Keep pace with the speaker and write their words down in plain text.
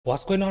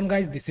What's going on,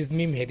 guys? This is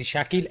me,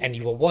 Magisk, and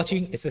you are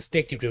watching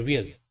SSTec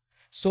tutorial.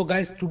 So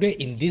guys, today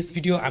in this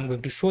video I'm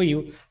going to show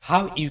you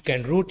how you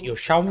can root your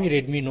Xiaomi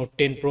Redmi Note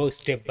 10 Pro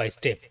step by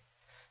step.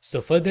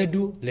 So further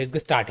ado, let's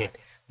get started.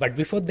 But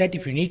before that,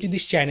 if you're new to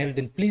this channel,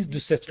 then please do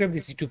subscribe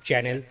this YouTube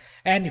channel,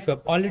 and if you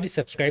have already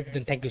subscribed,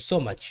 then thank you so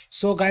much.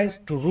 So guys,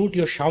 to root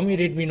your Xiaomi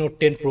Redmi Note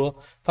 10 Pro,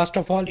 first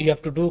of all you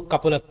have to do a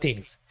couple of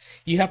things.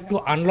 You have to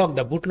unlock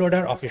the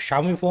bootloader of your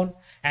Xiaomi phone,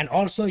 and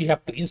also you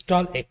have to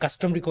install a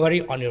custom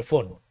recovery on your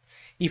phone.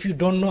 If you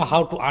don't know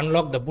how to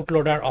unlock the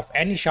bootloader of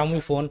any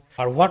Xiaomi phone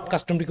or what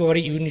custom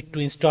recovery you need to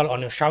install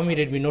on your Xiaomi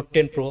Redmi Note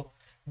 10 Pro,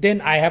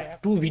 then I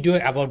have two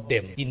videos about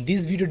them. In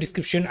this video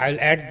description, I will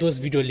add those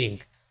video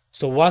link.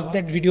 So watch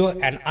that video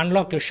and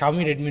unlock your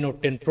Xiaomi Redmi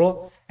Note 10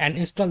 Pro and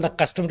install the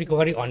custom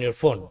recovery on your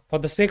phone. For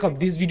the sake of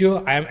this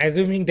video, I am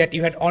assuming that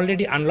you had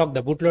already unlocked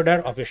the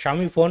bootloader of your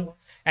Xiaomi phone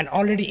and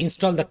already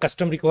installed the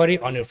custom recovery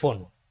on your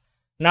phone.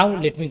 Now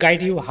let me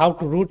guide you how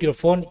to root your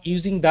phone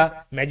using the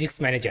Magisk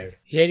manager.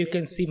 Here you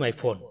can see my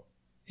phone.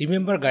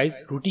 Remember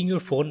guys, rooting your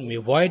phone may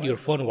void your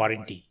phone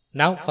warranty.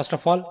 Now first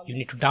of all, you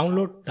need to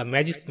download the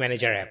Magisk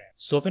manager app.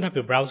 So open up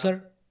your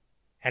browser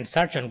and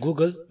search on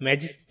Google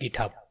Magisk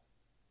GitHub.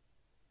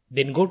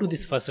 Then go to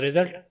this first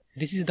result.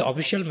 This is the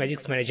official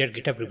Magisk manager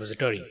GitHub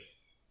repository.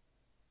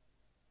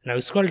 Now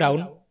scroll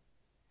down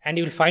and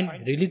you will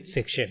find release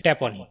section.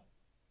 Tap on it.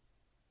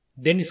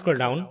 Then scroll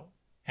down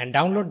and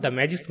download the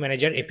Magisk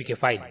manager APK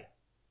file.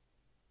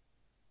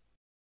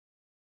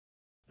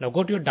 Now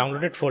go to your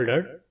downloaded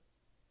folder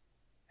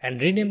and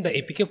rename the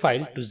APK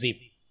file to zip.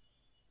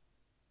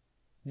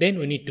 Then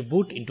we need to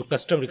boot into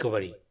custom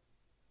recovery.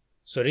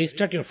 So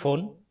restart your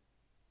phone,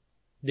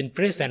 then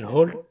press and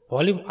hold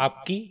volume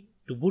up key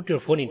to boot your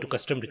phone into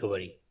custom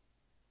recovery.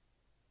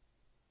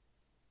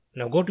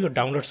 Now go to your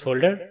downloads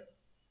folder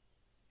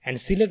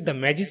and select the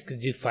Magisk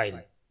zip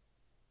file.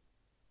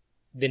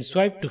 Then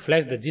swipe to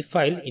flash the zip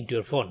file into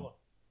your phone.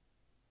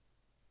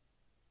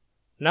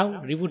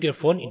 Now reboot your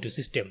phone into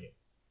system.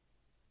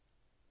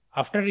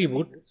 After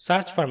reboot,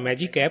 search for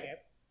Magisk app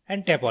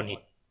and tap on it.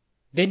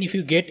 Then if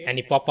you get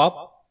any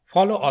pop-up,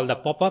 follow all the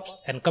pop-ups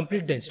and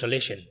complete the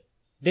installation.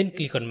 Then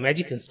click on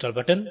Magisk install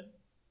button.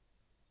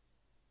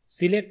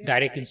 Select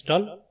direct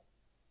install.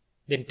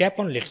 Then tap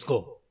on let's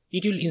go.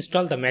 It will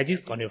install the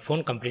Magisk on your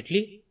phone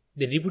completely.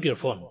 Then reboot your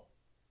phone.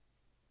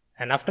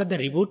 And after the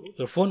reboot,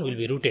 your phone will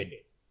be rooted.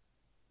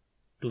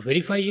 To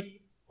verify it,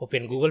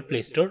 open Google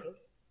Play Store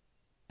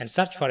and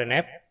search for an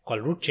app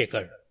called Root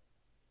Checker.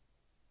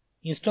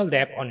 Install the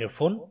app on your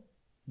phone,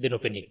 then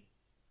open it.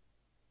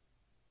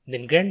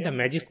 Then grant the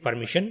Magisk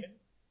permission.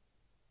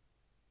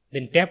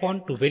 Then tap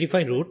on to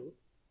verify root.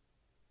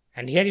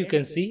 And here you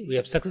can see we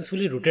have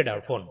successfully rooted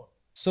our phone.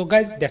 So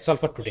guys, that's all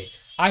for today.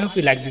 I hope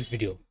you liked this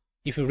video.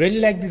 If you really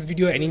like this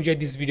video and enjoyed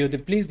this video,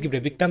 then please give it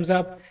a big thumbs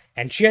up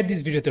and share this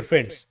video with your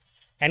friends.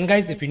 And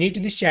guys, if you're new to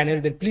this channel,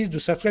 then please do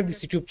subscribe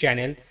this YouTube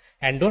channel.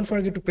 And don't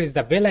forget to press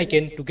the bell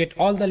icon to get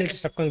all the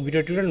latest upcoming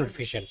video tutorial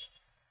notification.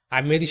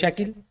 I'm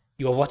Magisk.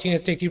 You are watching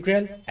SSTec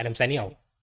tutorial, and I'm signing out.